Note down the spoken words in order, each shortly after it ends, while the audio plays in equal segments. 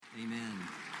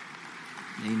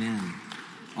Amen.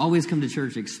 Always come to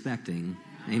church expecting.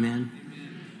 Amen.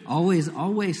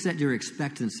 Always set your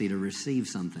expectancy to receive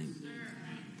something.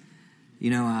 You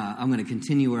know, I'm going to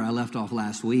continue where I left off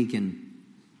last week, and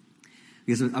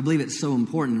because I believe it's so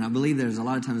important, and I believe there's a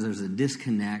lot of times there's a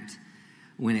disconnect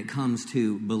when it comes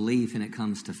to belief and it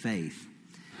comes to faith.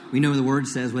 We know the word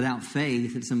says, without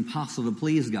faith, it's impossible to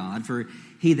please God, for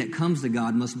he that comes to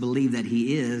God must believe that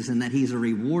he is, and that he's a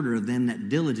rewarder of them that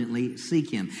diligently seek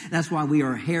him. That's why we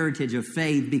are a heritage of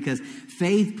faith, because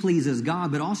faith pleases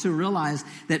God, but also realize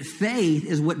that faith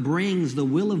is what brings the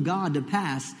will of God to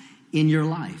pass in your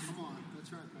life. Come on.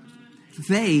 That's right, Pastor.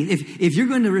 Faith, if you're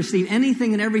going to receive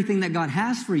anything and everything that God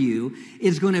has for you,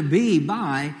 it's going to be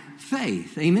by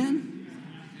faith. Amen?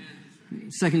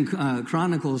 Second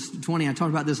Chronicles 20, I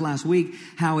talked about this last week,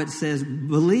 how it says,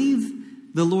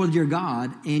 believe the Lord your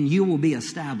God and you will be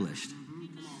established.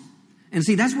 And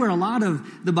see, that's where a lot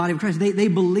of the body of Christ, they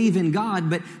believe in God,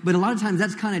 but a lot of times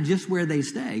that's kind of just where they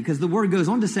stay. Because the word goes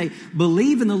on to say,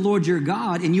 believe in the Lord your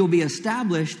God and you'll be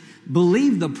established.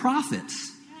 Believe the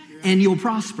prophets and you'll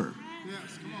prosper.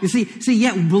 You see,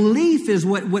 yeah, belief is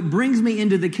what brings me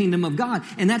into the kingdom of God,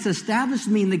 and that's established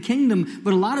me in the kingdom.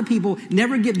 But a lot of people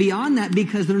never get beyond that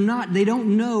because they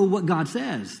don't know what God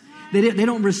says. They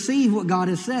don't receive what God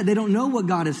has said. They don't know what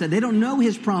God has said. They don't know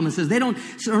his promises. They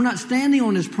are not standing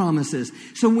on his promises.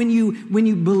 So when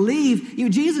you believe,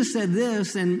 Jesus said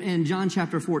this in John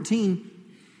chapter 14,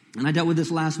 and I dealt with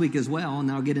this last week as well,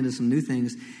 and I'll get into some new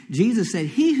things. Jesus said,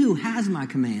 he who has my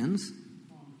commands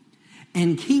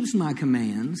and keeps my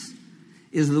commands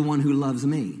is the one who loves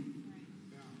me.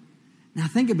 Now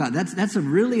think about it. That's a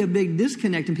really big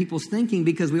disconnect in people's thinking,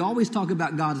 because we always talk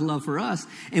about God's love for us,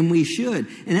 and we should.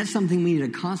 And that's something we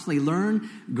need to constantly learn,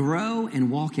 grow, and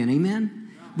walk in.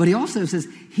 Amen? But he also says,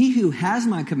 he who has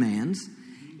my commands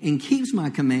and keeps my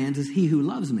commands is he who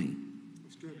loves me.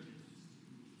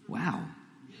 Wow.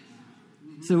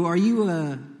 So are you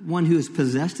one who has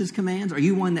possessed his commands? Are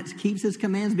you one that keeps his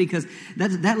commands? Because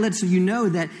that lets you know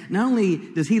that not only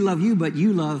does he love you, but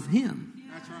you love him.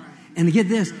 That's right. And get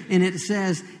this, and it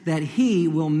says that he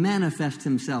will manifest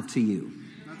himself to you.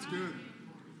 That's good.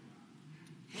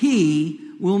 He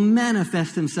will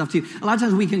manifest himself to you. A lot of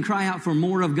times we can cry out for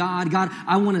more of God. God,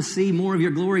 I want to see more of your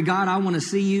glory. God, I want to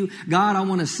see you. God, I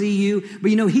want to see you.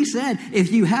 But he said,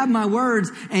 if you have my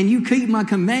words and you keep my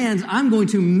commands, I'm going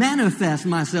to manifest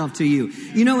myself to you.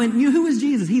 And who is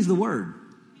Jesus? He's the Word.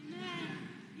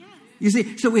 You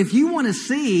see, so if you want to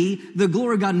see the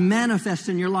glory of God manifest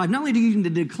in your life, not only do you need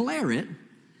to declare it,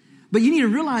 but you need to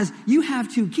realize you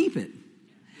have to keep it.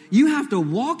 You have to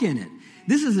walk in it.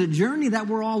 This is a journey that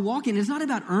we're all walking. It's not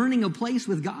about earning a place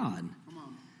with God.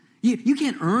 You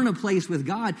can't earn a place with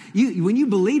God. When you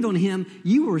believed on him,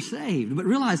 you were saved. But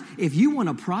realize, if you want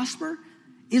to prosper,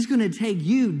 it's going to take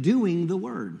you doing the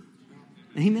word.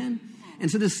 Amen? And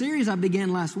so the series I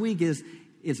began last week is,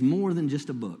 it's more than just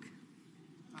a book.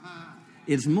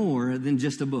 It's more than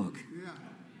just a book.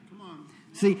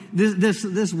 See,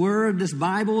 this word, this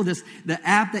Bible, the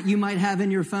app that you might have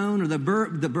in your phone, or the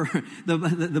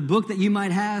book that you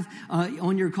might have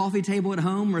on your coffee table at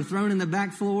home, or thrown in the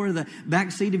back floor, the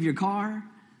back seat of your car,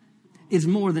 is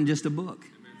more than just a book.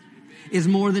 It's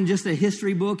more than just a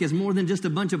history book. It's more than just a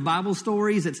bunch of Bible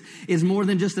stories. It's more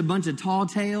than just a bunch of tall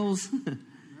tales.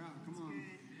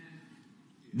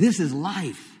 This is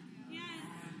life.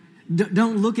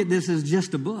 Don't look at this as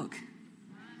just a book.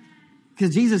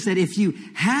 Because Jesus said, if you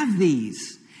have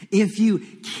these, if you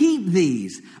keep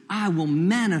these, I will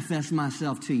manifest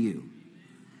myself to you.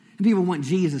 And people want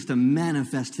Jesus to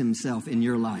manifest himself in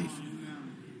your life.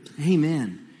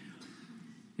 Amen.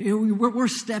 We're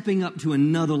stepping up to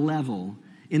another level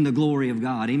in the glory of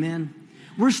God. Amen.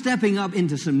 We're stepping up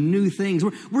into some new things.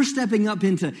 We're stepping up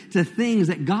into things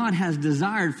that God has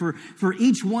desired for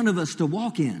each one of us to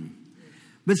walk in.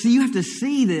 But see, you have to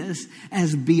see this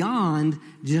as beyond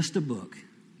just a book.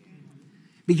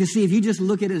 Because see, if you just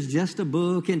look at it as just a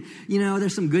book, and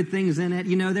there's some good things in it,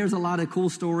 there's a lot of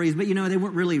cool stories, but they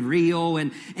weren't really real.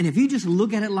 And if you just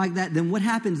look at it like that, then what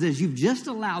happens is you've just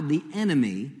allowed the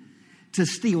enemy to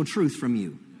steal truth from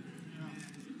you.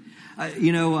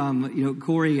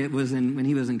 Corey, it was when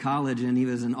he was in college, and he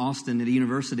was in Austin at a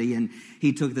university, and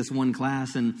he took this one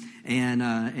class, and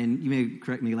you may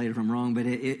correct me later if I'm wrong, but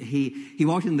he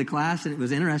walked into the class, and it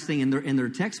was interesting. And their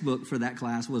textbook for that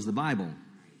class was the Bible,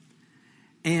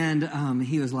 and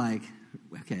he was like,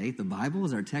 "Okay, the Bible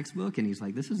is our textbook," and he's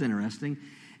like, "This is interesting."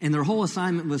 And their whole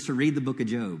assignment was to read the book of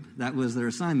Job. That was their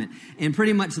assignment, and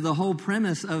pretty much the whole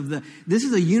premise of this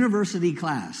is a university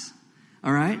class,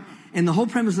 all right. And the whole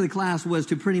premise of the class was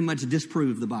to pretty much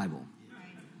disprove the Bible.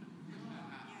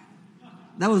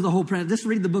 That was the whole premise. Just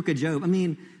read the book of Job. I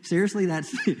mean, seriously,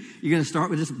 that's you're going to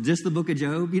start with just the book of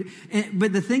Job.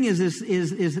 But the thing is,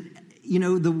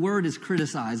 the word is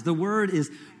criticized. The word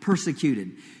is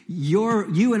persecuted.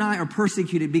 You and I are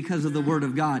persecuted because of the word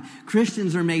of God.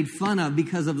 Christians are made fun of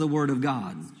because of the word of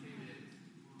God.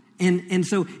 And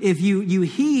so if you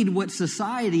heed what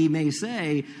society may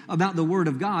say about the word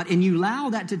of God and you allow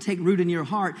that to take root in your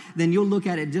heart, then you'll look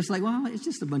at it just like, well, it's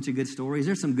just a bunch of good stories.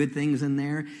 There's some good things in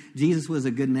there. Jesus was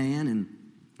a good man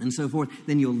and so forth.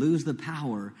 Then you'll lose the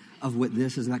power of what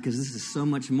this is about, because this is so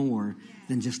much more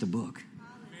than just a book.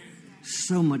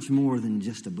 So much more than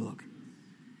just a book.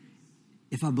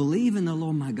 If I believe in the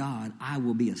Lord my God, I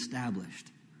will be established.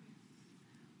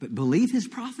 But believe his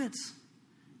prophets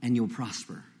and you'll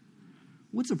prosper.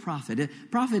 What's a prophet? A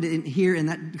prophet here in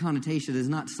that connotation is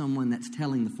not someone that's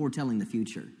foretelling the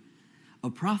future. A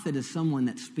prophet is someone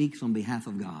that speaks on behalf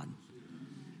of God.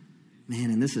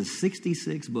 Man, and this is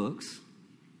 66 books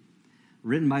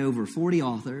written by over 40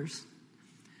 authors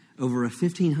over a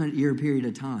 1,500-year period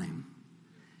of time.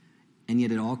 And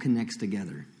yet it all connects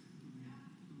together.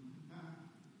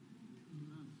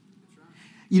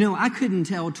 I couldn't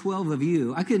tell 12 of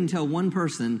you, I couldn't tell one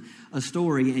person a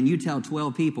story and you tell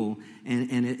 12 people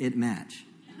and it match.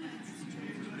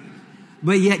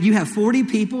 But yet you have 40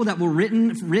 people that were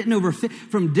written over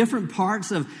from different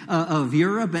parts of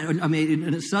Europe,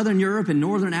 in Southern Europe and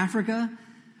Northern Africa,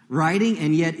 writing,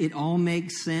 and yet it all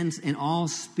makes sense and all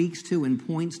speaks to and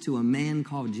points to a man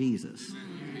called Jesus.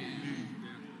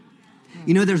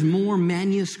 There's more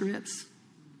manuscripts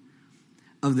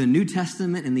of the New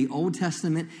Testament and the Old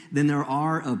Testament than there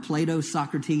are of Plato,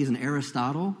 Socrates, and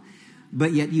Aristotle.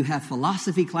 But yet you have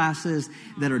philosophy classes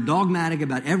that are dogmatic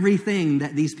about everything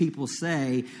that these people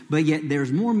say. But yet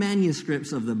there's more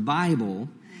manuscripts of the Bible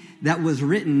that was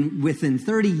written within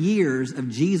 30 years of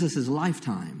Jesus'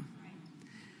 lifetime.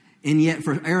 And yet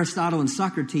for Aristotle and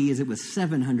Socrates, it was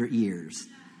 700 years.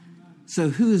 So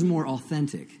who's more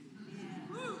authentic?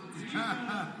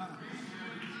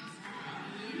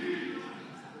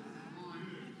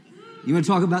 You want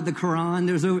to talk about the Quran?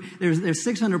 There's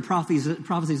 600 prophecies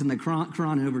in the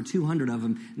Quran, and over 200 of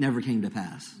them never came to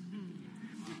pass.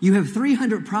 You have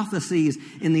 300 prophecies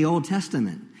in the Old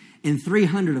Testament, and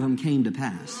 300 of them came to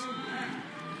pass.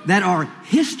 That are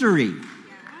history.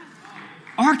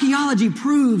 Archaeology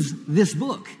proves this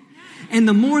book. And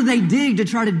the more they dig to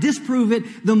try to disprove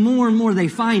it, the more and more they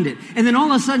find it. And then all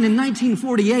of a sudden in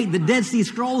 1948, the Dead Sea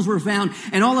Scrolls were found.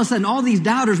 And all of a sudden, all these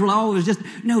doubters were always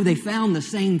they found the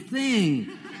same thing.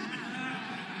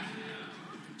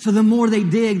 So the more they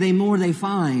dig, the more they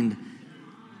find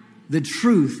the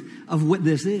truth of what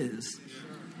this is.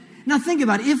 Now think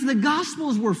about it. If the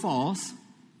Gospels were false,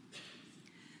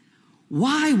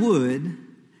 why would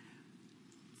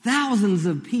thousands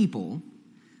of people,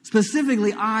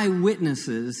 specifically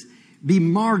eyewitnesses, be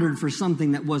martyred for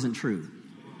something that wasn't true?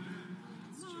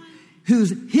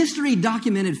 Whose history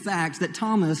documented facts that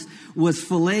Thomas was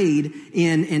filleted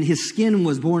in and his skin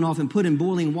was borne off and put in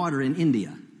boiling water in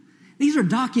India. These are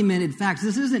documented facts.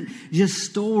 This isn't just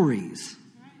stories.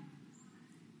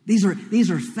 These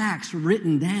are facts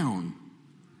written down.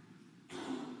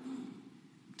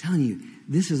 I'm telling you,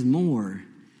 this is more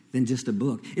than just a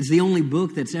book. It's the only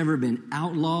book that's ever been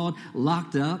outlawed,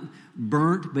 locked up,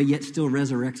 burnt, but yet still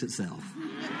resurrects itself.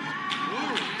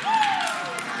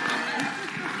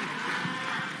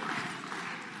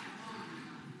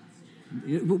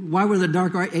 Why were the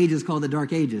Dark Ages called the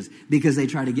Dark Ages? Because they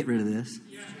tried to get rid of this.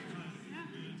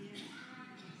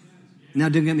 Now,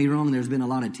 don't get me wrong, there's been a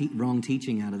lot of wrong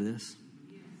teaching out of this.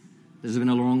 There's been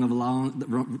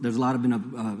there's a lot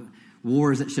of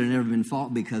wars that should have never been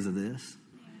fought because of this.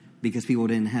 Because people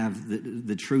didn't have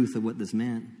the truth of what this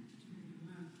meant.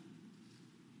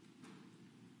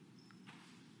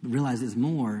 But realize it's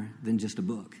more than just a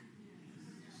book.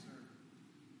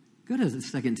 Go to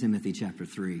 2 Timothy chapter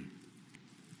 3.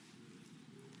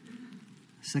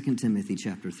 2 Timothy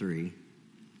chapter 3.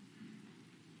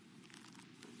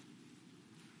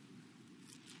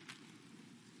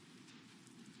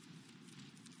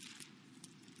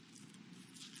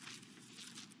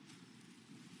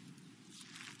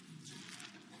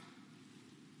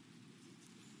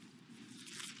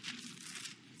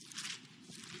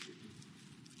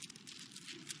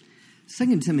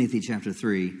 Second Timothy chapter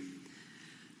 3.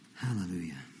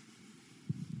 Hallelujah.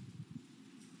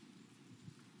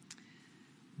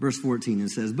 Verse 14, it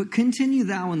says, "But continue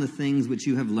thou in the things which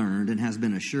you have learned and has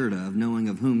been assured of, knowing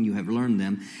of whom you have learned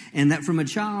them, and that from a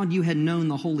child you had known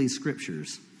the holy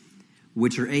scriptures,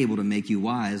 which are able to make you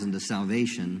wise unto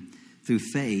salvation through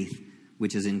faith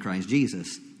which is in Christ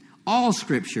Jesus. All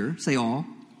scripture," say all.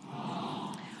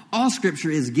 All Scripture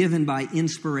is given by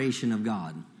inspiration of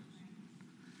God.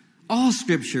 All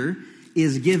Scripture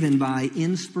is given by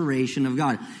inspiration of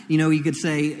God. You know, you could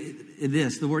say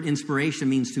this, the word inspiration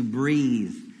means to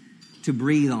breathe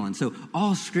on. So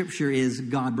all Scripture is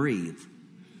God-breathed.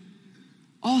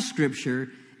 All Scripture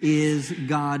is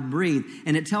God-breathed.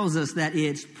 And it tells us that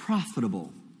it's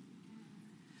profitable.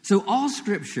 So all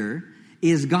Scripture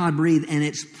is God-breathed, and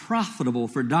it's profitable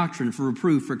for doctrine, for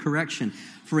reproof, for correction,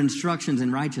 for instructions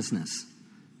in righteousness.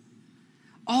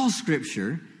 All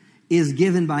Scripture is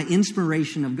given by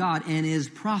inspiration of God and is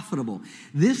profitable.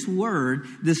 This word,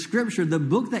 the Scripture, the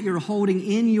book that you're holding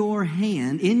in your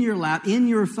hand, in your lap, in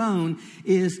your phone,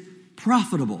 is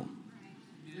profitable.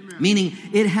 Amen. Meaning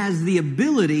it has the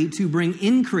ability to bring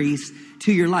increase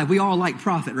to your life. We all like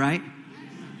profit, right?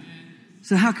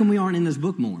 So how come we aren't in this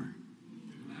book more?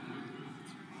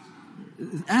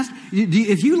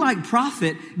 If you like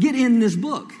profit, get in this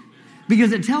book.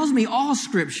 Because it tells me all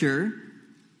Scripture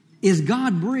is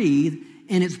God-breathed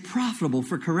and it's profitable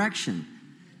for correction.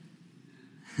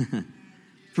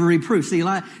 For reproof. See,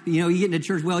 you get into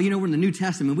church, we're in the New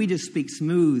Testament, we just speak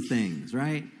smooth things,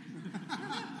 right?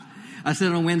 I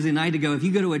said on Wednesday night ago, if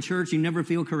you go to a church you never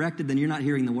feel corrected, then you're not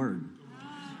hearing the word.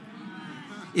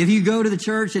 If you go to the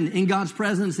church and in God's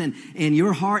presence and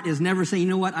your heart is never saying, you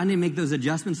know what, I need to make those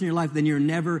adjustments in your life, then you're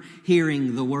never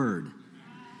hearing the word.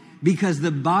 Because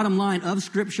the bottom line of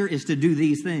Scripture is to do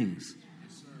these things.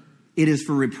 It is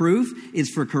for reproof, it's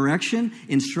for correction,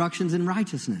 instructions in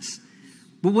righteousness.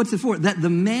 But what's it for? That the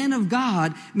man of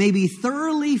God may be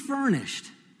thoroughly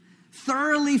furnished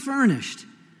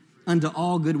unto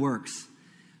all good works.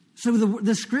 So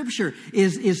the Scripture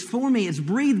is for me. It's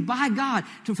breathed by God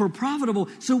for profitable.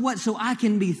 So what? So I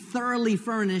can be thoroughly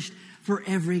furnished for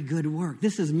every good work.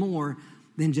 This is more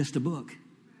than just a book.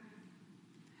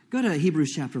 Go to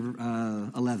Hebrews chapter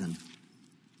 11.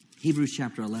 Hebrews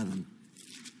chapter 11.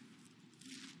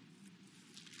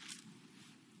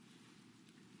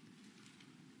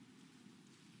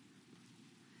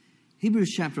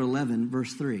 Hebrews chapter 11,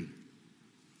 verse 3.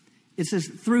 It says,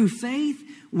 through faith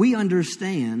we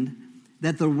understand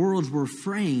that the worlds were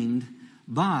framed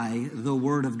by the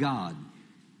Word of God.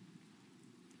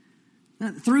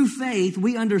 Now, through faith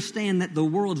we understand that the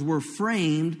worlds were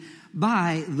framed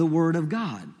by the Word of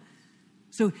God.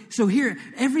 So here,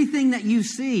 everything that you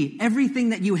see, everything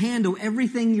that you handle,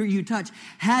 everything you touch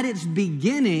had its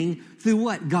beginning through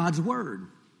what? God's Word.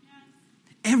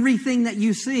 Everything that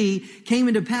you see came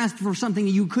into pass for something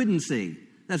you couldn't see.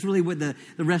 That's really what the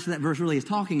rest of that verse really is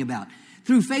talking about.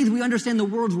 Through faith, we understand the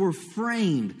worlds were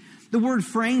framed. The word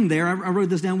framed there, I wrote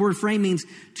this down, word frame means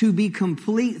to be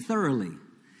complete thoroughly.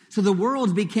 So the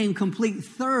worlds became complete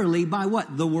thoroughly by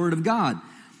what? The Word of God.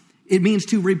 It means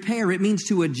to repair. It means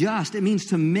to adjust. It means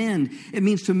to mend. It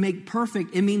means to make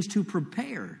perfect. It means to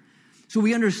prepare. So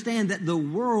we understand that the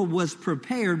world was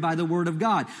prepared by the Word of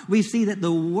God. We see that the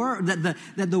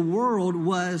world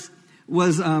was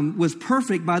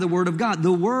perfect by the Word of God.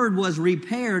 The Word was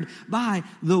repaired by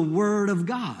the Word of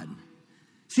God.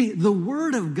 See, the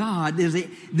Word of God is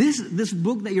this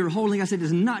book that you're holding, I said,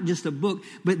 is not just a book,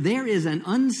 but there is an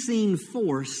unseen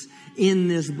force in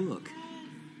this book.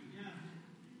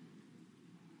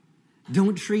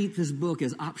 Don't treat this book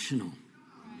as optional.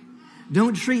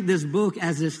 Don't treat this book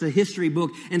as just a history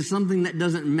book and something that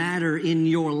doesn't matter in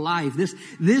your life.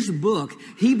 This book,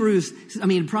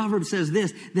 Proverbs says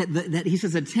this, that he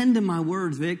says, attend to my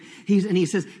words, Vic. He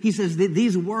says that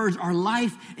these words are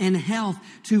life and health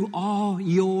to all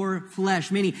your flesh.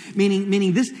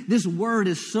 Meaning this word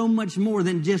is so much more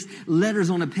than just letters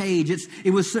on a page.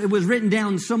 It was written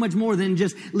down so much more than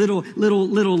just little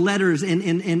letters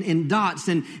and dots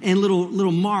and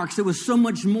little marks. It was so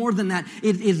much more than that.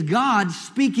 It is God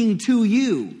speaking to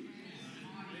you.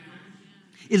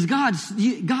 It's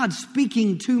God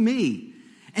speaking to me.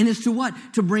 And it's to what?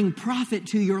 To bring profit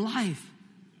to your life.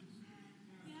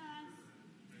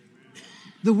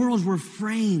 The worlds were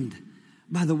framed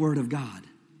by the Word of God.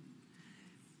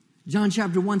 John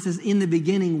chapter 1 says, in the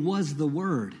beginning was the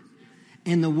Word,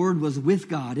 and the Word was with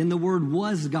God, and the Word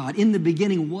was God. In the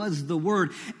beginning was the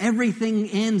Word. Everything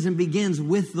ends and begins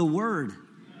with the Word.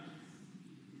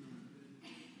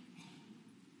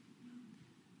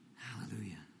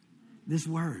 This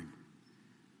word.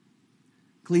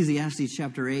 Ecclesiastes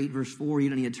chapter 8, verse 4, you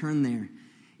don't need to turn there.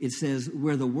 It says,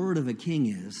 where the word of a king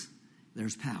is,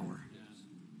 there's power.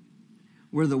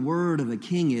 Where the word of a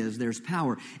king is, there's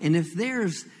power. And if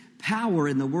there's power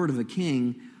in the word of a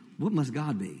king, what must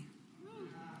God be?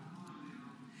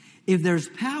 If there's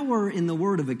power in the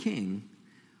word of a king,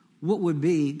 what would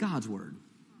be God's word?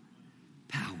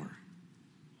 Power.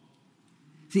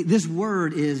 See, this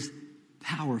word is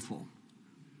powerful.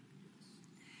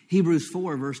 Hebrews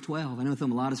 4, verse 12. I know I throw a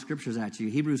lot of scriptures at you.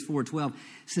 Hebrews 4:12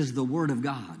 says the word of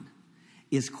God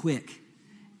is quick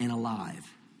and alive.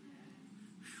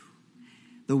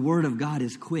 The word of God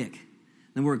is quick.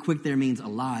 The word quick there means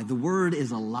alive. The word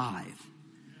is alive.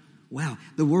 Wow,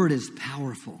 the word is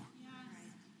powerful.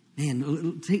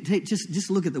 Man,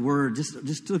 just look at the word.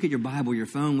 Just look at your Bible, your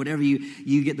phone, whatever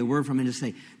you get the word from, and just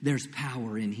say, there's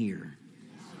power in here.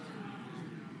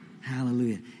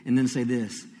 Hallelujah. And then say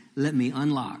this, let me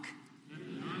unlock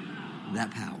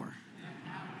that power.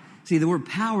 See, the word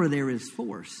power there is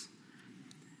force.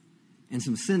 And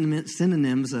some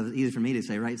synonyms of, easy for me to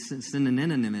say, right?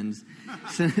 Synonyms.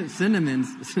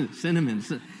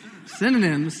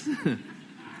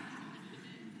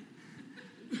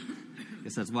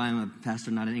 Guess that's why I'm a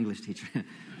pastor, not an English teacher.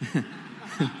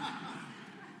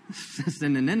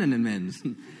 Synonyms.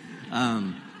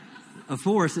 A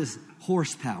force is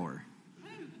horsepower.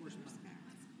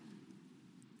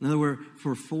 Another word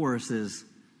for force is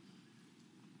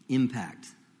impact,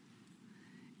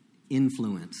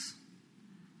 influence,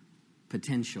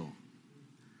 potential.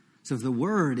 So if the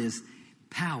word is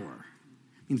power,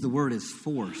 it means the word is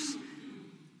force.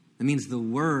 It means the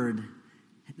word,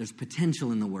 there's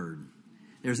potential in the word.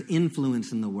 There's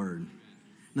influence in the word.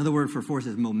 Another word for force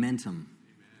is momentum.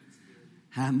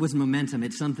 What's momentum?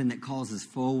 It's something that causes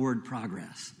forward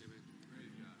progress.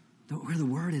 Where the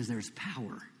word is, there's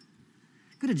power.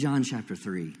 Go to John chapter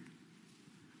 3.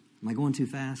 Am I going too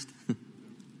fast?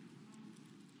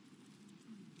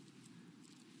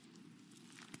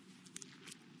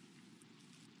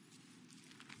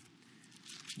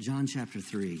 John chapter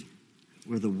 3.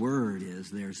 Where the word is,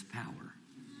 there's power.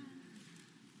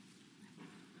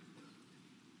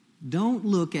 Don't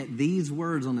look at these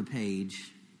words on the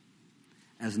page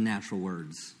as natural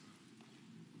words.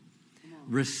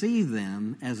 Receive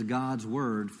them as God's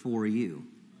word for you.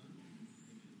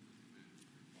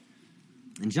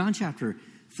 In John chapter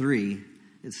 3,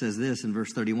 it says this in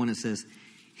verse 31, it says,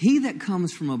 he that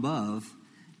comes from above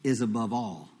is above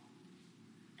all.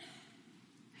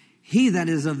 He that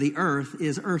is of the earth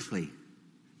is earthly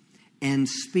and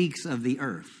speaks of the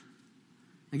earth.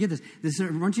 Now get this.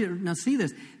 I want you to now see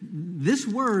this. This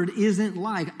word isn't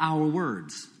like our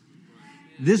words.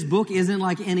 This book isn't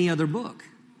like any other book.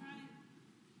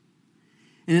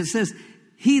 And it says,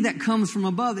 he that comes from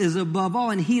above is above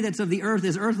all, and he that's of the earth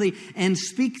is earthly and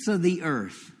speaks of the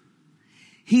earth.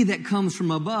 He that comes from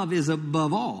above is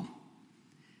above all.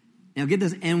 Now get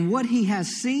this. And what he has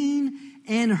seen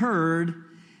and heard,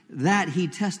 that he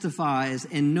testifies,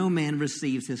 and no man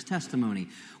receives his testimony.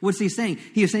 What's he saying?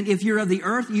 He is saying, if you're of the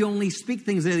earth, you only speak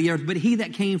things of the earth. But he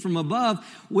that came from above,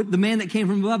 the man that came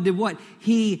from above did what?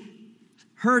 He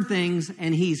heard things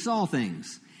and he saw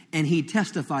things. And he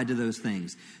testified to those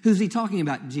things. Who's he talking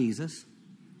about? Jesus.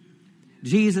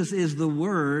 Jesus is the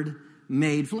Word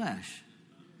made flesh.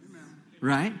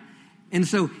 Right? And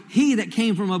so he that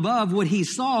came from above, what he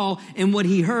saw and what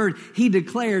he heard, he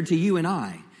declared to you and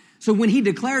I. So when he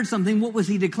declared something, what was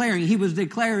he declaring? He was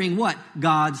declaring what?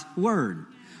 God's word.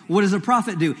 What does a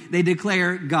prophet do? They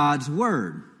declare God's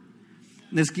word.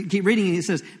 Let's keep reading. It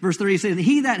says, verse 30 says,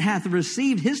 he that hath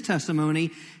received his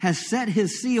testimony has set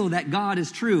his seal that God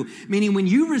is true. Meaning when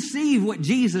you receive what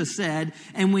Jesus said,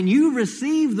 and when you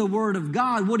receive the word of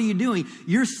God, what are you doing?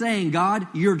 You're saying, God,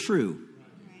 you're true.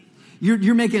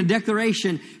 You're making a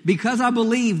declaration. Because I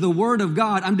believe the word of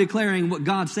God, I'm declaring what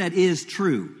God said is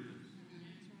true.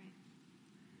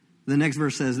 The next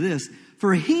verse says this,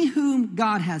 for he whom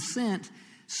God has sent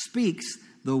speaks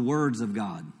the words of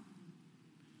God.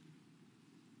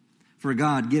 For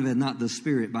God giveth not the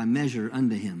Spirit by measure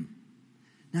unto him.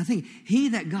 Now think, he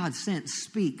that God sent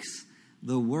speaks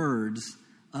the words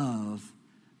of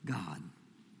God.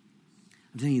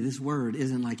 I'm telling you, this word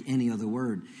isn't like any other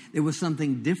word. There was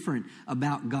something different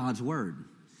about God's word.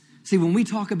 See, when we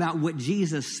talk about what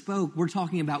Jesus spoke, we're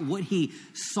talking about what he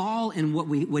saw and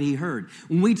what he heard.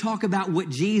 When we talk about what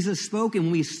Jesus spoke and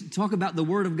when we talk about the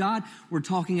word of God, we're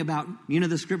talking about,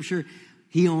 the scripture,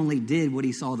 he only did what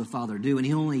he saw the Father do, and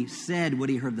he only said what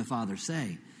he heard the Father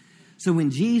say. So when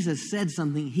Jesus said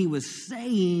something, he was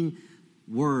saying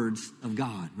words of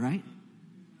God, right?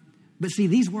 But see,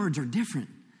 these words are different.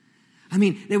 I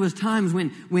mean, there was times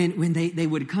when they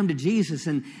would come to Jesus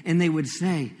and they would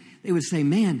say,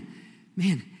 man,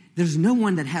 there's no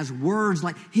one that has words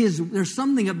like his. There's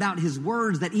something about his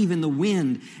words that even the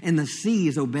wind and the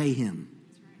seas obey him.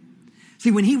 See,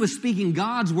 when he was speaking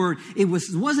God's word, it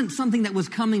wasn't something that was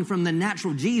coming from the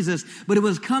natural Jesus, but it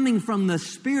was coming from the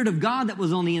Spirit of God that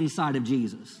was on the inside of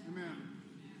Jesus. Amen.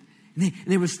 And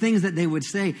there was things that they would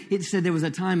say. It said there was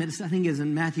a time, I think it was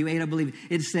in Matthew 8, I believe,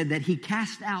 it said that he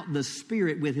cast out the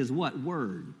spirit with his what?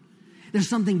 Word. There's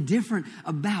something different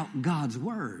about God's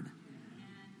word.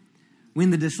 When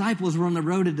the disciples were on the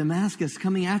road to Damascus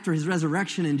coming after his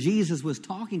resurrection and Jesus was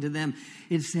talking to them,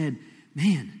 it said,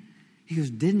 man, he goes,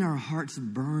 didn't our hearts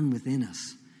burn within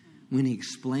us when he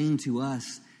explained to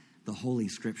us the Holy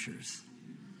Scriptures?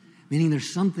 Meaning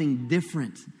there's something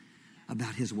different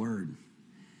about his word.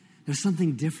 There's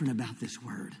something different about this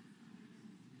word.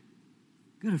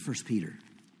 Go to 1 Peter.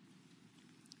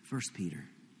 1 Peter.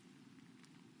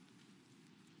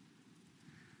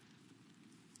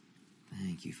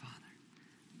 Thank you, Father.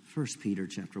 1 Peter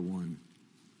chapter 1.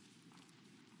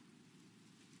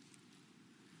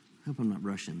 I hope I'm not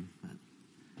rushing. But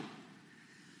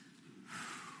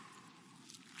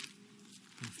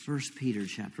 1 Peter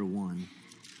chapter 1.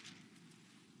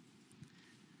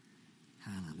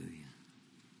 Hallelujah.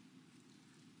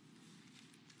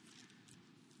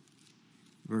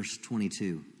 Verse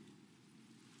 22.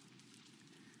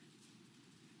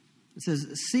 It says,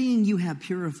 seeing you have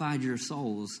purified your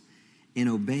souls in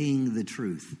obeying the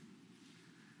truth.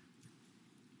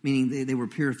 Meaning they were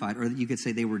purified, or you could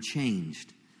say they were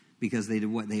changed because they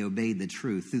did what? They obeyed the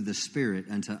truth through the Spirit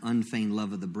unto unfeigned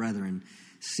love of the brethren.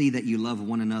 See that you love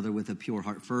one another with a pure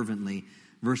heart fervently.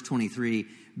 Verse 23,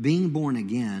 being born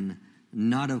again,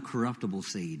 not of corruptible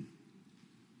seed,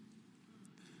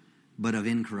 but of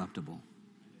incorruptible,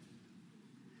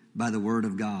 by the word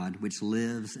of God, which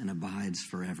lives and abides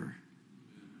forever.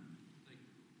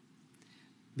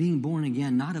 Being born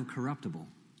again, not of corruptible.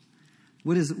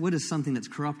 What is something that's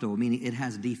corruptible? Meaning it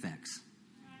has defects.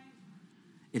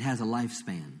 It has a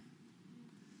lifespan.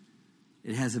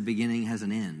 It has a beginning, has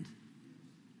an end.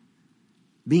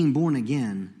 Being born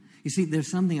again, you see,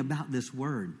 there's something about this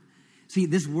word. See,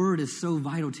 this word is so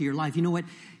vital to your life. You know what?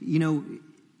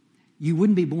 You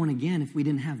wouldn't be born again if we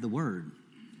didn't have the word.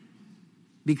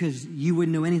 Because you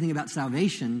wouldn't know anything about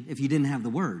salvation if you didn't have the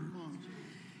word.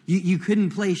 You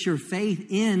couldn't place your faith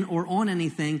in or on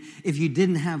anything if you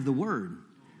didn't have the word.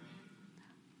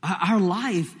 Our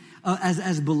life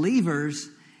as believers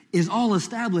is all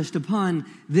established upon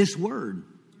this word.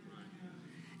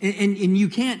 And you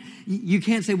can't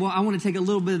say, well, I want to take a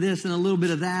little bit of this and a little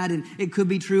bit of that, and it could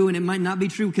be true and it might not be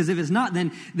true, because if it's not,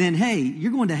 then hey,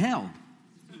 you're going to hell.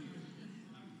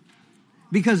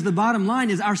 Because the bottom line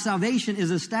is our salvation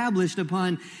is established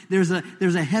upon there's a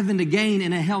heaven to gain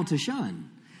and a hell to shun.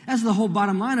 That's the whole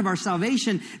bottom line of our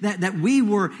salvation, that we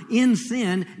were in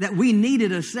sin, that we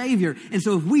needed a Savior. And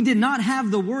so if we did not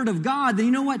have the Word of God, then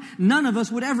you know what? None of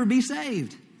us would ever be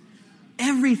saved.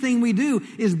 Everything we do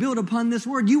is built upon this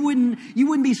Word. You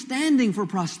wouldn't be standing for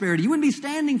prosperity. You wouldn't be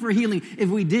standing for healing if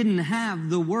we didn't have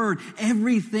the Word.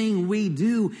 Everything we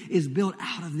do is built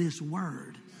out of this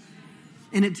Word.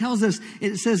 And it tells us,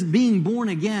 it says, being born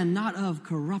again, not of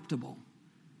corruptible,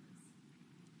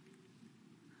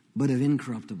 but of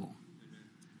incorruptible,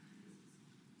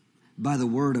 by the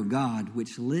word of God,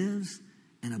 which lives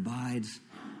and abides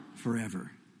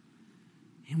forever.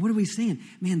 And what are we seeing?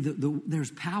 Man,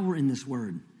 there's power in this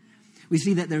word. We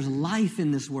see that there's life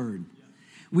in this word.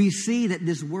 We see that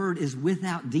this word is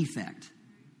without defect.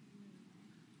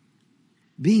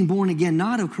 Being born again,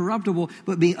 not of corruptible,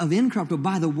 but being of incorruptible,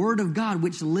 by the word of God,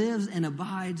 which lives and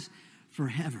abides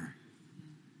forever.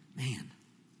 Man,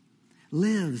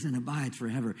 lives and abides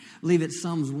forever. I believe it's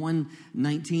Psalms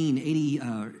 119,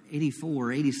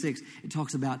 84, 86. It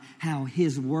talks about how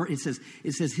his word, it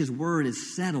says his word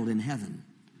is settled in heaven.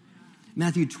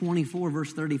 Matthew 24,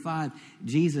 verse 35,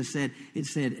 Jesus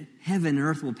said, heaven and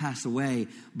earth will pass away,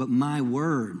 but my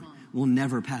word will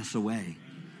never pass away.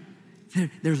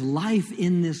 There's life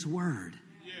in this word.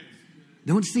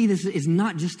 Don't see this as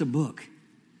not just a book.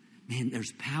 Man,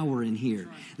 there's power in here.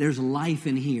 There's life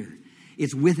in here.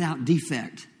 It's without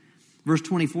defect. Verse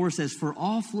 24 says, for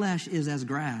all flesh is as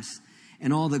grass,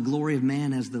 and all the glory of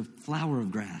man as the flower of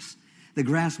grass. The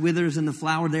grass withers and the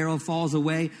flower thereof falls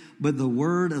away, but the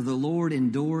word of the Lord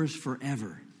endures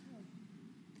forever.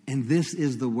 And this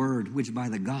is the word which by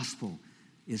the gospel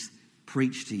is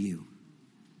preached to you.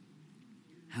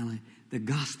 Hallelujah. The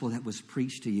gospel that was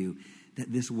preached to you,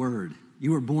 that this word,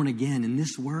 you were born again, and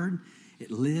this word,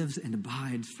 it lives and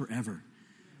abides forever.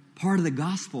 Part of the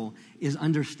gospel is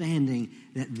understanding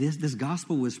that this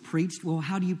gospel was preached. Well,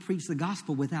 how do you preach the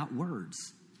gospel without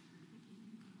words?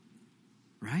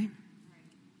 Right?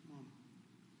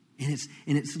 And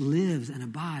it lives and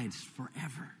abides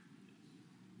forever.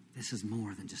 This is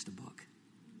more than just a book.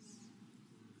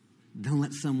 Don't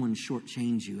let someone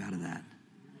shortchange you out of that.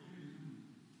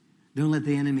 Don't let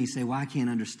the enemy say, well, I can't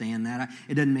understand that.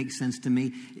 It doesn't make sense to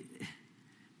me.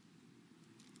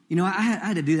 You know, I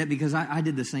had to do that because I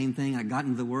did the same thing. I got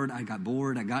into the Word. I got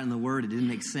bored. I got in the Word. It didn't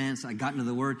make sense. I got into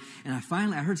the Word. And I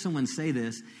heard someone say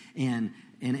this, and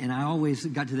I always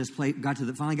got to this place,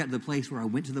 finally got to the place where I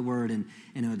went to the Word and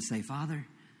I would say, Father,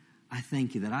 I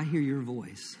thank you that I hear your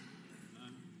voice,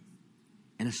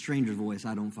 and a stranger's voice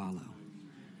I don't follow.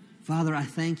 Father, I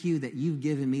thank you that you've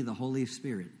given me the Holy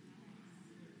Spirit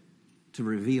to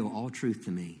reveal all truth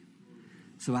to me.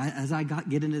 So as I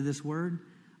get into this Word,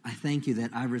 I thank you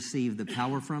that I receive the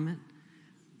power from it.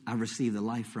 I receive the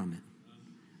life from it.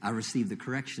 I receive the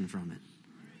correction from it.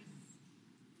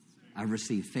 I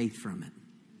receive faith from it.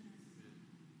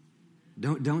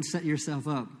 Don't set yourself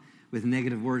up with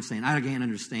negative words saying, I can't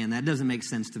understand that. It doesn't make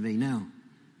sense to me. No,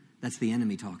 that's the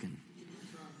enemy talking.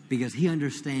 Because he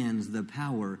understands the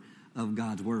power of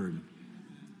God's Word.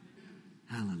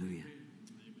 Hallelujah.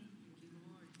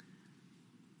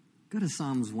 Go to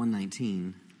Psalms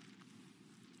 119.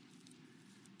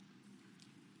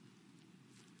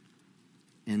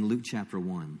 And Luke chapter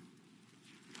 1.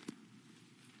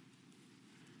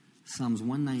 Psalms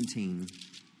 119.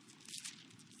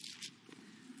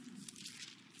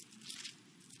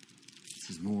 This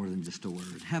is more than just a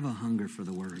word. Have a hunger for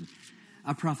the Word.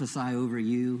 I prophesy over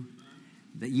you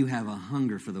that you have a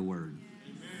hunger for the Word.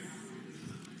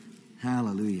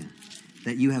 Hallelujah.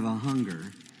 That you have a hunger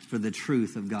for the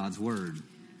truth of God's Word.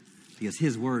 Because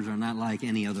His words are not like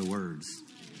any other words.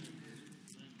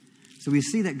 So we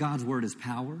see that God's Word is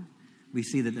power. We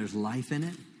see that there's life in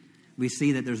it. We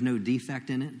see that there's no defect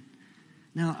in it.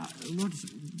 Now, the Lord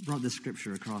brought this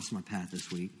scripture across my path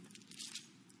this week.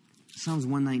 Psalms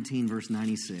 119, verse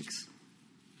 96,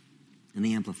 in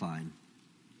the Amplified.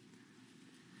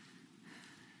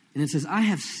 And it says, I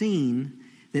have seen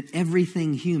that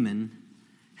everything human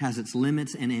has its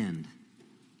limits and end,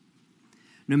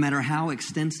 no matter how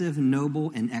extensive,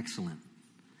 noble, and excellent.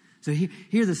 So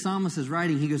here the psalmist is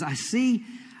writing, he goes, I see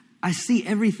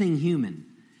everything human,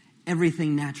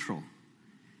 everything natural.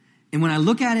 And when I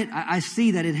look at it, I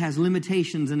see that it has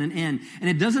limitations and an end. And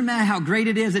it doesn't matter how great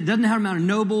it is. It doesn't matter how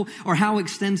noble or how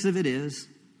extensive it is.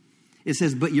 It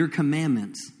says, but your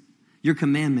commandment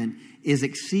is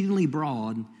exceedingly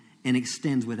broad and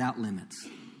extends without limits.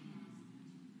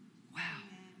 Wow.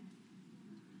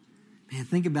 Man,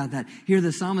 think about that. Here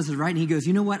the psalmist is writing. He goes,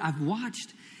 you know what? I've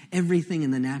watched everything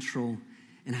in the natural,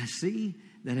 and I see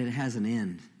that it has an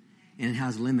end and it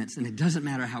has limits. And it doesn't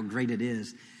matter how great it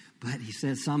is. But he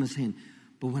says, psalmist saying,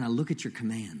 but when I look at your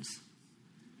commands,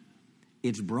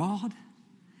 it's broad,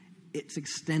 it's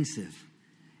extensive,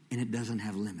 and it doesn't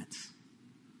have limits.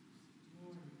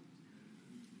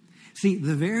 See,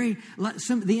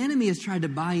 the enemy has tried to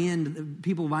buy in,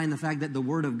 people buy in the fact that the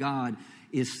Word of God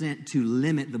is sent to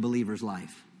limit the believer's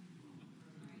life.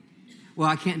 Well,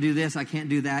 I can't do this, I can't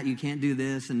do that, you can't do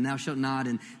this, and thou shalt not,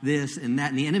 and this and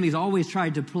that. And the enemy's always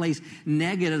tried to place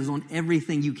negatives on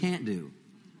everything you can't do.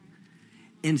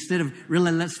 Instead of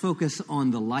really, let's focus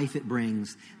on the life it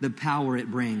brings, the power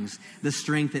it brings, the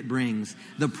strength it brings,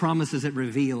 the promises it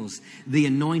reveals, the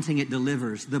anointing it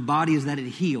delivers, the bodies that it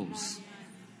heals,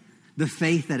 the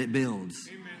faith that it builds.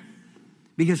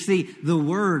 Because see, the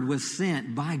Word was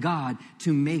sent by God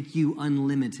to make you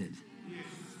unlimited.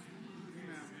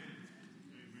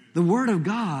 The Word of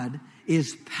God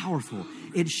is powerful.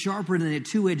 It's sharper than a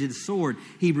two-edged sword,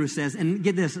 Hebrews says. And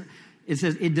get this, it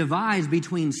says it divides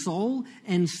between soul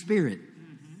and spirit,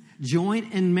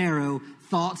 joint and marrow,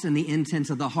 thoughts and the intents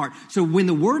of the heart. So when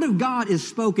the Word of God is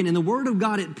spoken and the Word of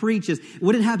God it preaches,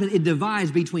 what it happens, it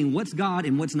divides between what's God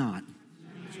and what's not.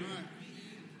 That's right.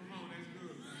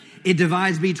 It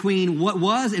divides between what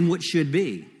was and what should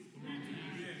be.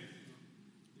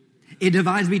 It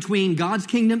divides between God's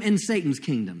kingdom and Satan's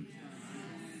kingdom.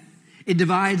 It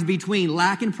divides between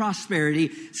lack and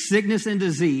prosperity, sickness and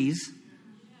disease.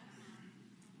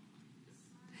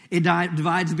 It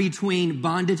divides between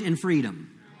bondage and freedom.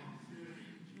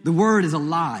 The Word is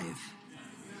alive.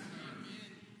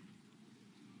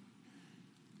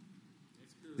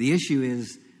 The issue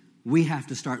is we have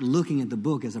to start looking at the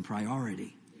book as a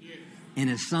priority and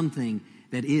as something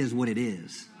that is what it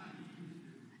is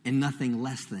and nothing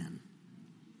less than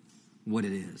what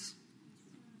it is.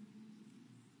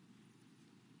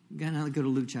 Now go to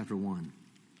Luke chapter 1.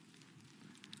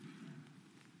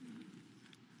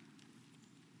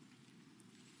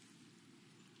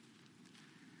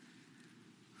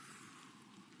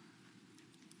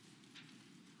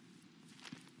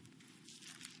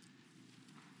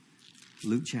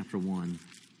 Luke chapter 1.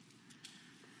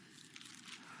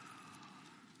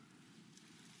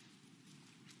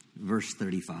 Verse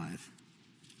 35.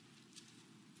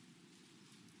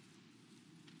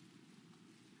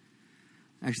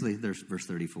 Actually, there's verse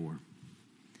 34.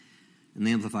 And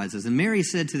the Amplified says, and Mary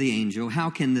said to the angel, how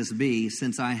can this be,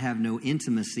 since I have no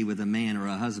intimacy with a man or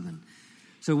a husband?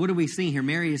 So what are we seeing here?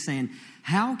 Mary is saying,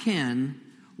 how can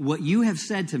what you have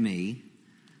said to me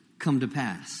come to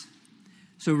pass?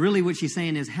 So really what she's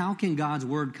saying is, how can God's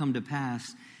word come to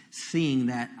pass seeing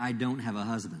that I don't have a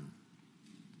husband?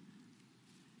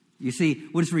 You see,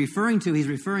 what it's referring to, he's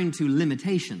referring to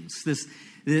limitations.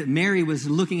 Mary was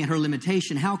looking at her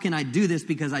limitation. How can I do this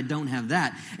because I don't have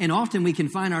that? And often we can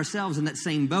find ourselves in that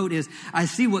same boat is, I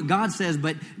see what God says,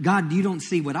 but God, you don't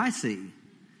see what I see.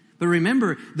 But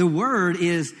remember, the word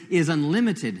is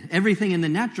unlimited. Everything in the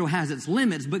natural has its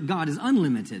limits, but God is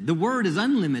unlimited. The word is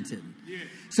unlimited. Yeah.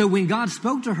 So when God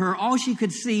spoke to her, all she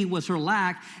could see was her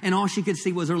lack, and all she could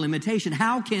see was her limitation.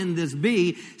 How can this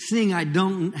be, seeing I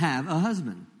don't have a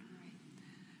husband?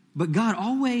 But God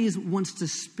always wants to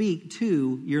speak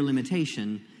to your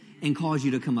limitation and cause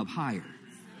you to come up higher.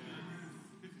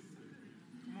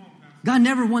 God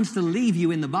never wants to leave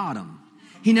you in the bottom.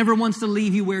 He never wants to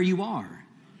leave you where you are.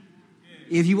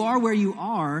 If you are where you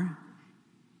are,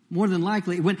 more than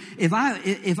likely, if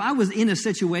I was in a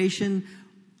situation,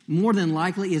 more than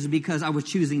likely is because I was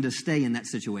choosing to stay in that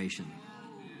situation.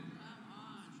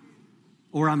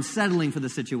 Or I'm settling for the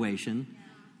situation.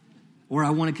 Or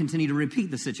I want to continue to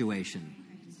repeat the situation.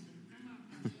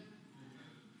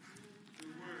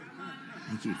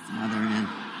 Thank you, Father. And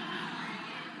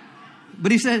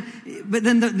but he said, but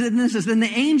then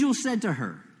the angel said to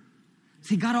her,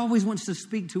 see, God always wants to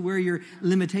speak to where your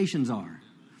limitations are.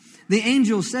 The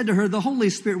angel said to her, the Holy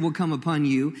Spirit will come upon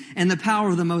you, and the power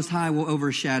of the Most High will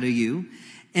overshadow you.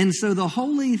 And so the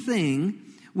holy thing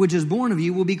which is born of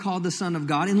you will be called the Son of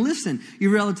God. And listen,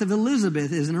 your relative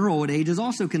Elizabeth is in her old age, has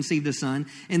also conceived a son,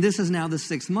 and this is now the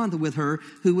 6th month with her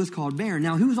who was called barren.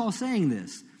 Now, who's all saying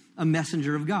this? A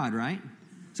messenger of God, right?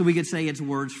 So we could say it's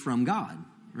words from God,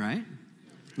 right?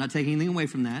 Not taking anything away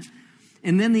from that.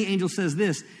 And then the angel says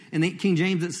this, in the King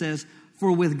James it says,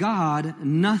 for with God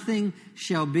nothing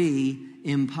shall be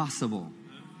impossible.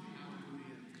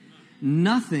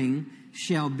 Nothing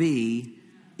shall be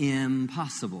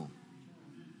impossible.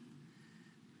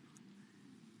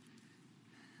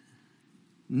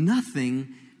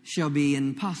 Nothing shall be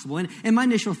impossible. And my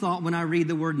initial thought when I read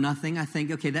the word nothing, I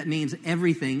think, okay, that means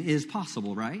everything is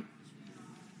possible, right?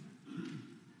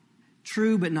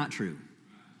 True, but not true.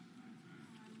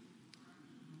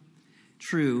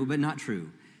 True, but not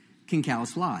true. Can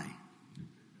cows fly?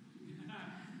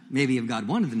 Maybe if God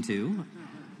wanted them to.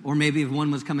 Or maybe if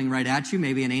one was coming right at you,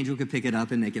 maybe an angel could pick it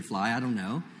up and make it fly. I don't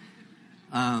know.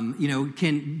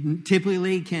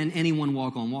 Can anyone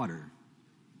walk on water?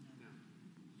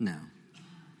 No.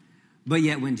 But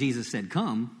yet when Jesus said,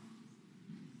 come,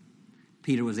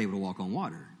 Peter was able to walk on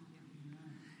water.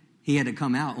 He had to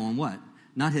come out on what?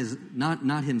 Not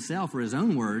himself or his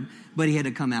own word, but he had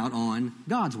to come out on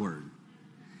God's word.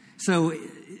 So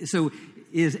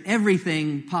is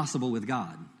everything possible with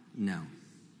God? No.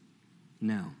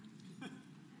 No.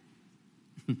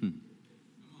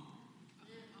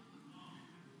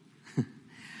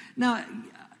 Now,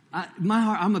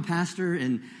 I'm a pastor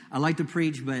and I like to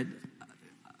preach, but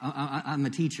I'm a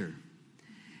teacher.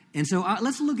 And so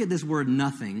let's look at this word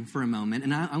nothing for a moment.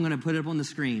 And I'm going to put it up on the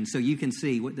screen so you can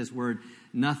see what this word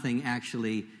nothing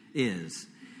actually is.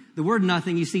 The word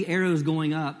nothing, you see arrows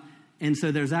going up. And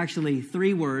so there's actually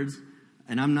 3 words.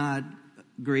 And I'm not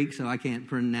Greek, so I can't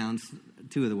pronounce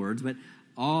 2 of the words. But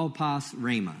all pas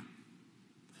rhema.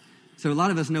 So a lot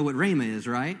of us know what rhema is,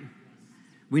 right?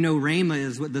 We know rhema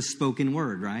is what the spoken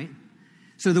word, right?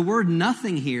 So the word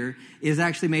nothing here is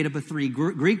actually made up of 3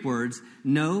 Greek words,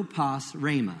 no, pas,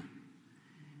 rhema.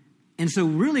 And so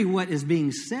really what is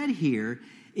being said here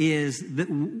is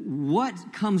that what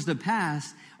comes to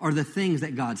pass are the things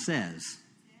that God says,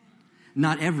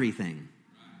 not everything.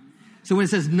 So when it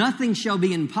says nothing shall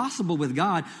be impossible with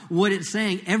God, what it's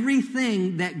saying,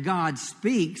 everything that God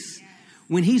speaks,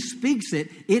 when he speaks it,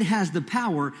 it has the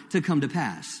power to come to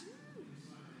pass.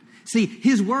 See,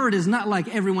 his word is not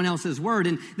like everyone else's word.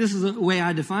 And this is the way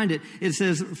I defined it. It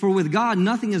says, for with God,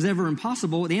 nothing is ever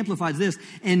impossible. It amplifies this.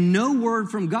 And no word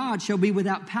from God shall be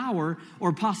without power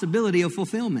or possibility of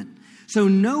fulfillment. So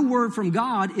no word from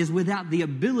God is without the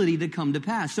ability to come to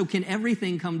pass. So can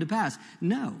everything come to pass?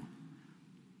 No.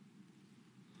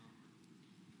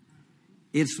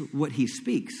 It's what he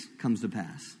speaks comes to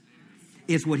pass.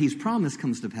 It's what he's promised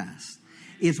comes to pass.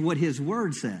 It's what his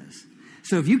word says.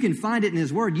 So if you can find it in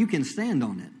his word, you can stand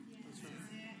on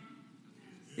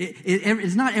it.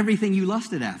 It's not everything you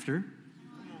lusted after.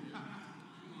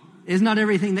 It's not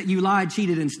everything that you lied,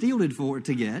 cheated, and stealed for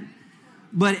to get.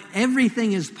 But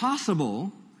everything is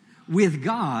possible with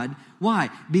God. Why?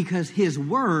 Because his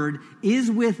word is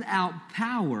without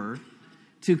power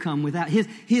to come without.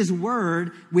 His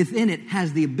word within it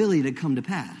has the ability to come to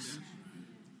pass.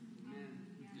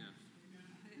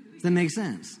 Does that make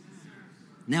sense?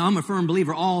 Now, I'm a firm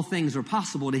believer all things are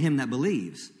possible to him that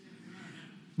believes.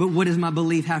 But what does my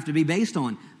belief have to be based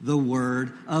on? The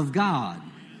word of God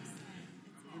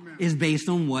is based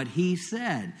on what he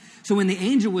said. So when the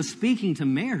angel was speaking to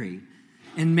Mary,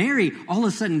 and Mary all of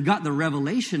a sudden got the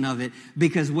revelation of it,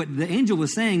 because what the angel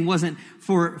was saying wasn't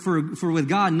for with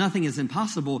God nothing is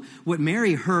impossible. What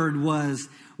Mary heard was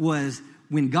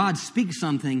when God speaks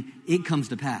something, it comes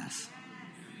to pass.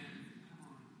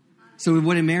 So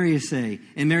what did Mary say?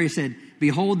 And Mary said,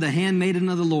 "Behold, the handmaiden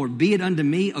of the Lord, be it unto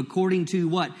me according to"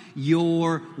 what?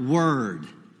 "Your word."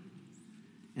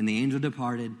 And the angel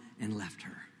departed and left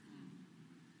her.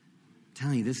 I'm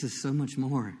telling you, this is so much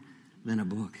more than a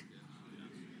book.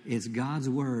 It's God's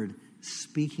word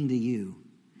speaking to you,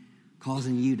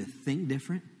 causing you to think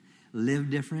different, live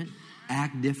different,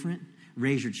 act different,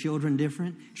 raise your children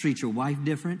different, treat your wife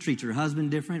different, treat your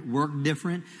husband different, work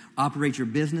different, operate your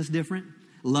business different,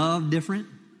 love different,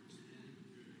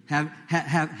 have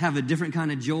a different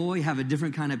kind of joy, have a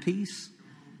different kind of peace,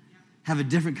 have a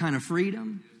different kind of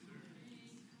freedom.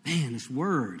 Man, this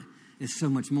word is so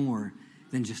much more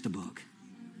than just a book.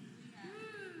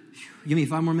 Give me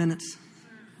 5 more minutes.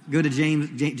 Go to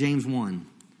James 1,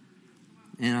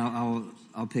 and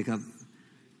I'll pick up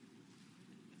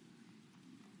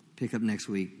next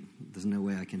week. There's no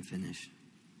way I can finish.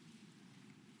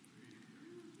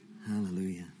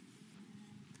 Hallelujah.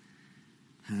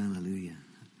 Hallelujah.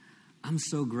 I'm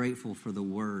so grateful for the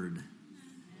word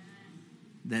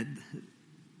that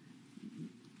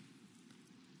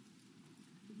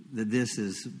this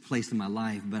is placed in my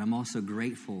life, but I'm also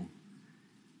grateful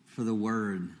for the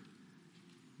word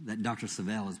that Dr.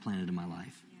 Savelle has planted in my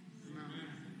life.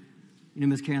 You know,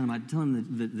 Miss Carolyn, I tell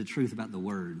him the truth about the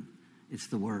word. It's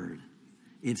the word.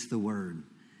 It's the word.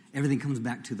 Everything comes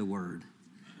back to the word.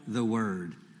 The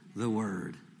word. The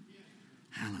word.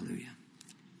 Hallelujah.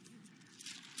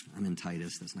 I'm in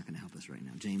Titus. That's not going to help us right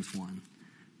now. James 1,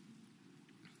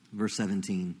 verse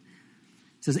 17.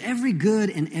 It says, every good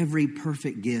and every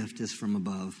perfect gift is from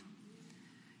above.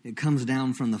 It comes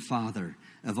down from the Father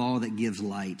of all that gives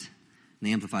light. And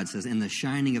the Amplified says, in the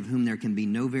shining of whom there can be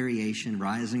no variation,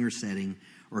 rising or setting,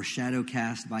 or shadow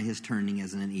cast by his turning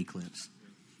as in an eclipse.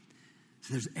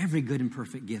 So there's every good and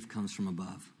perfect gift comes from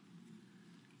above.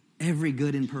 Every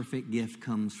good and perfect gift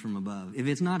comes from above. If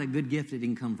it's not a good gift, it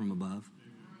didn't come from above.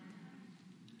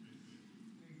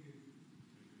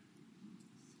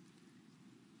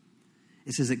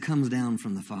 It says it comes down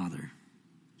from the Father.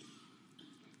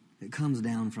 It comes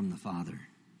down from the Father.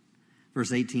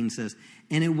 Verse 18 says,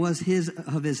 and it was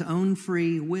of his own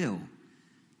free will.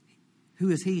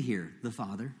 Who is he here? The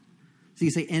Father. So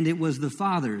you say, and it was the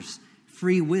Father's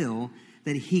free will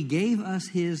that he gave us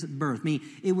his birth. Meaning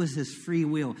it was his free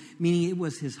will. Meaning it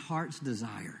was his heart's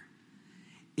desire.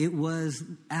 It was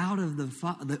out of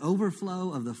the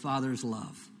overflow of the Father's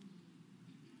love.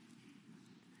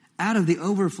 Out of the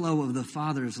overflow of the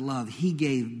Father's love, he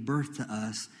gave birth to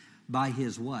us by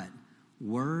his what?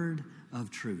 Word of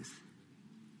truth.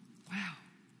 Wow.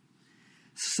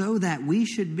 So that we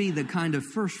should be the kind of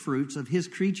first fruits of his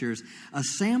creatures, a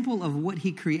sample of what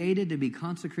he created to be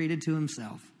consecrated to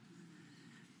himself.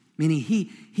 Meaning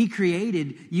he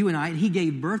created you and I, and he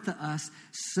gave birth to us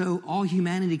so all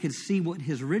humanity could see what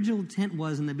his original intent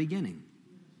was in the beginning.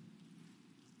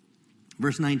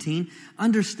 Verse 19,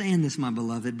 understand this, my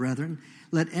beloved brethren.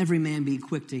 Let every man be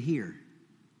quick to hear.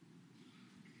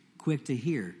 Quick to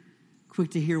hear.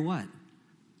 Quick to hear what?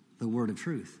 The word of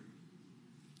truth.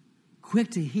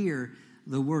 Quick to hear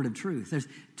the word of truth. There's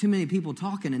too many people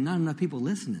talking and not enough people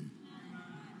listening.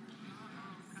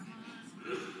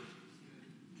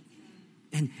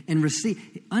 And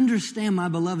receive. Understand, my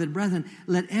beloved brethren,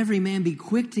 let every man be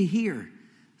quick to hear,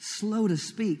 slow to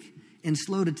speak, and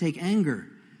slow to take anger.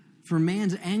 For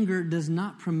man's anger does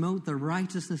not promote the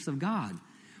righteousness of God.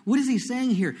 What is he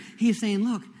saying here? He's saying,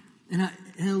 look, and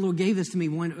the Lord gave this to me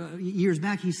years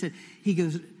back. He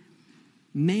goes,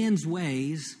 man's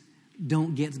ways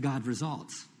don't get God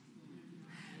results.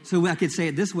 So I could say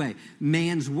it this way.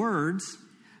 Man's words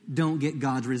don't get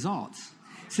God's results.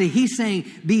 See, he's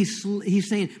saying,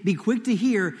 be quick to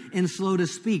hear and slow to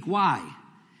speak. Why?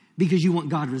 Because you want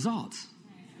God results.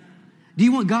 Do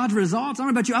you want God's results? I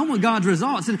don't know about you. I want God's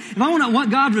results. And if I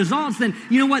want God's results, then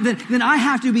you know what? Then I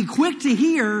have to be quick to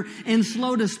hear and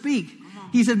slow to speak.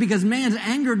 He said, because man's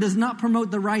anger does not promote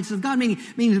the rights of God. Meaning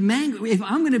if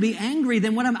I'm going to be angry,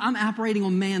 then what I'm operating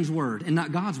on man's word and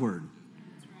not God's word.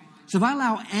 So if I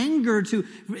allow anger to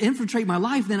infiltrate my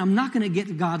life, then I'm not going to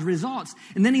get God's results.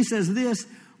 And then he says this,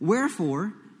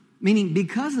 wherefore, meaning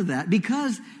because of that,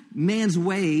 because man's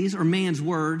ways or man's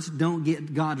words don't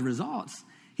get God's results,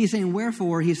 he's saying,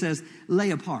 wherefore, he says,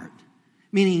 lay apart,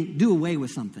 meaning do away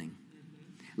with something.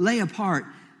 Lay apart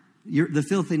the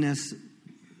filthiness,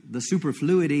 the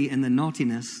superfluity, and the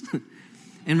naughtiness,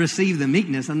 and receive the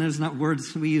meekness. I know it's not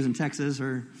words we use in Texas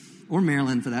or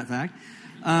Maryland for that fact.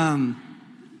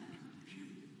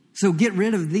 So get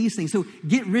rid of these things. So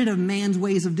get rid of man's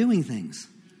ways of doing things.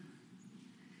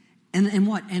 And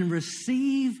what? And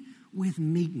receive with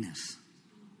meekness.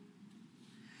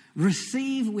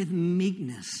 Receive with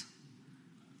meekness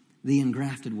the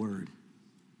engrafted word.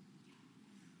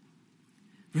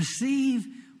 Receive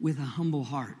with a humble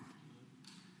heart.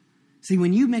 See,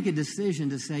 when you make a decision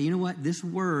to say, you know what, this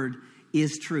word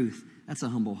is truth, that's a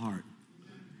humble heart.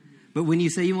 But when you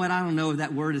say, you know what, I don't know if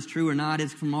that word is true or not,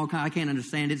 it's from all kinds, I can't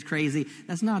understand, it's crazy,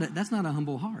 that's not a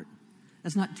humble heart.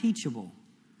 That's not teachable.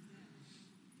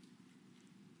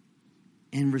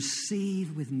 And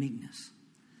receive with meekness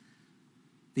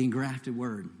the engrafted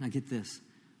word. Now get this,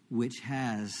 which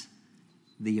has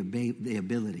the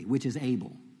ability, which is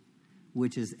able.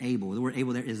 Which is able. The word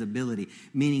able there is ability.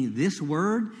 Meaning this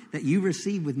word that you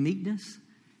receive with meekness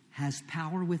has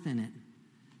power within it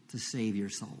to save your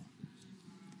soul.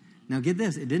 Now get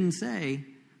this, it didn't say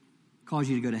cause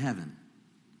you to go to heaven.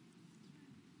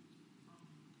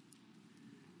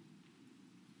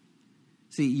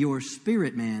 See, your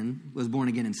spirit man was born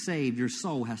again and saved. Your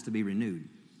soul has to be renewed.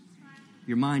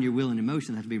 Your mind, your will, and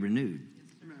emotion have to be renewed.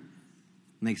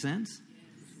 Make sense?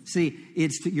 See,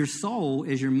 your soul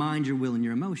is your mind, your will, and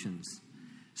your emotions.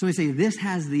 So we say this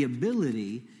has the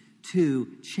ability to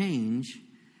change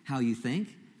how you think,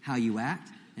 how you act,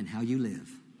 and how you live.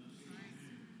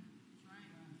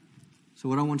 So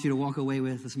what I want you to walk away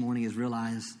with this morning is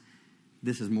realize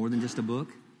this is more than just a book.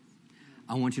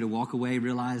 I want you to walk away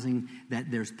realizing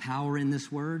that there's power in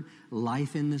this word,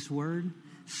 life in this word,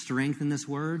 strength in this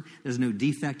word. There's no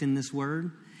defect in this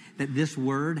word, that this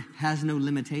word has no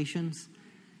limitations.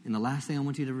 And the last thing I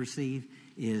want you to receive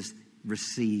is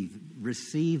receive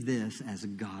this as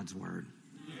God's word.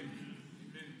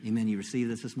 Amen. You receive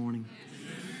this morning?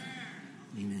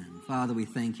 Amen. Father, we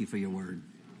thank you for your word.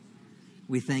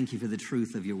 We thank you for the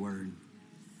truth of your word.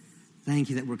 Thank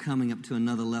you that we're coming up to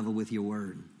another level with your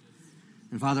word.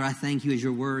 And Father, I thank you as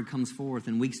your word comes forth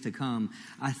in weeks to come.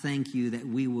 I thank you that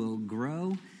we will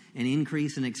grow and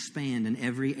increase and expand in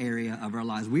every area of our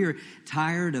lives. We are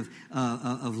tired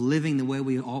of living the way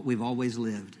we've always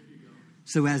lived.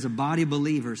 So as a body of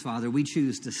believers, Father, we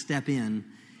choose to step in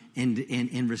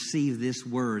and receive this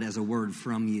word as a word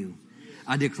from you.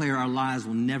 I declare our lives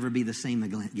will never be the same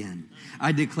again.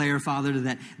 I declare,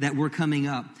 Father, that we're coming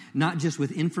up not just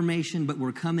with information, but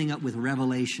we're coming up with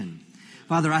revelation.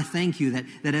 Father, I thank you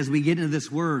that as we get into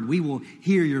this word, we will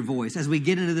hear your voice. As we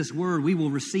get into this word, we will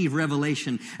receive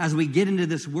revelation. As we get into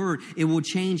this word, it will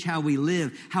change how we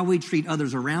live, how we treat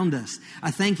others around us.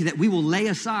 I thank you that we will lay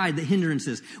aside the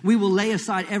hindrances. We will lay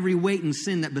aside every weight and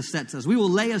sin that besets us. We will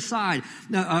lay aside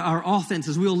our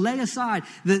offenses. We will lay aside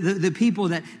the people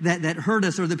that hurt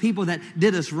us or the people that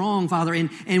did us wrong, Father,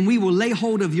 and we will lay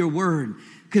hold of your word.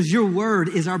 Because your word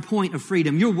is our point of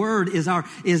freedom. Your word is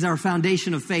our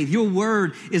foundation of faith. Your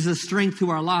word is a strength to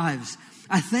our lives.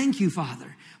 I thank you,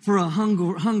 Father, for a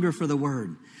hunger for the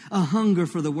word. A hunger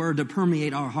for the word to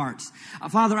permeate our hearts.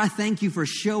 Father, I thank you for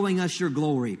showing us your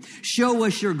glory. Show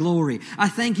us your glory. I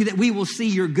thank you that we will see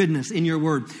your goodness in your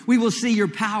word. We will see your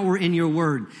power in your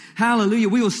word. Hallelujah.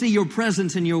 We will see your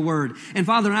presence in your word. And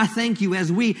Father, I thank you as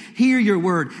we hear your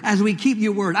word, as we keep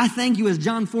your word. I thank you as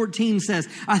John 14 says,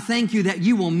 I thank you that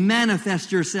you will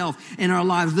manifest yourself in our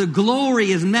lives. The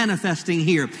glory is manifesting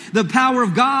here. The power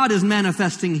of God is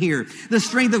manifesting here. The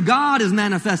strength of God is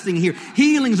manifesting here.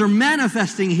 Healings are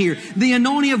manifesting here. The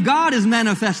anointing of God is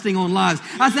manifesting on lives.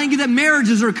 I thank you that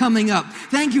marriages are coming up.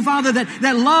 Thank you, Father,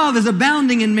 that love is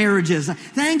abounding in marriages.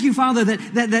 Thank you, Father,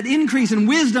 that increase in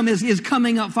wisdom is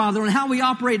coming up, Father, on how we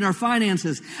operate in our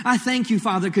finances. I thank you,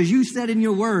 Father, because you said in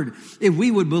your word, if we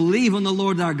would believe on the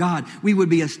Lord our God, we would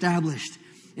be established.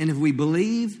 And if we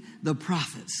believe the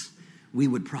prophets, we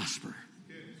would prosper.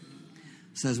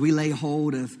 So as we lay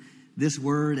hold of this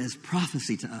word as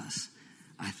prophecy to us,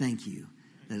 I thank you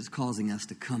that is causing us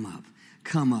to come up,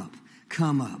 come up,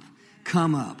 come up,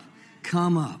 come up,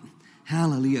 come up.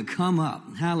 Hallelujah. Come up.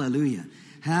 Hallelujah.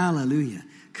 Hallelujah.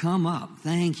 Come up.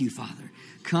 Thank you, Father.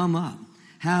 Come up.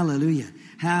 Hallelujah.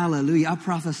 Hallelujah. I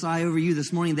prophesy over you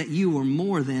this morning that you are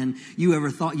more than you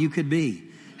ever thought you could be.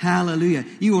 Hallelujah.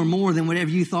 You are more than whatever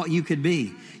you thought you could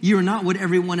be. You are not what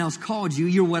everyone else called you.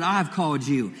 You're what I've called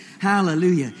you.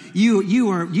 Hallelujah. You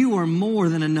are more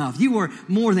than enough. You are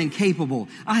more than capable.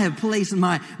 I have placed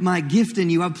my gift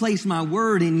in you. I've placed my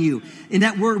word in you. And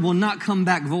that word will not come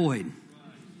back void.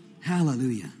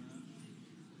 Hallelujah.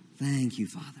 Thank you,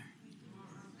 Father.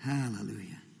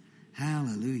 Hallelujah.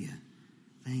 Hallelujah.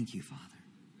 Thank you, Father.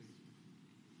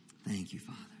 Thank you,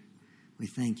 Father. We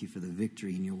thank you for the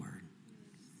victory in your word.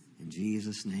 In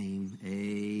Jesus' name,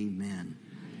 amen.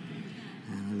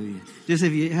 Hallelujah. Just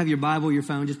if you have your Bible, your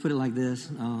phone, just put it like this.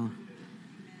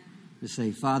 Just say,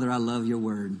 Father, I love your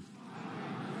word.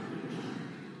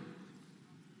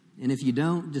 And if you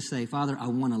don't, just say, Father, I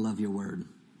want to love your word.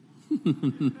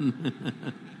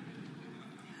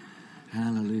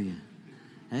 Hallelujah.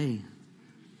 Hey,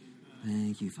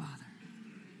 thank you, Father.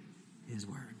 His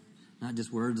word. Not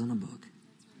just words on a book.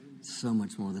 So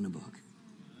much more than a book.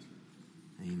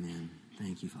 Amen.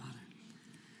 Thank you, Father.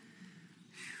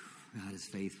 Whew. God is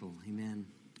faithful. Amen.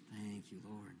 Thank you,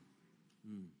 Lord.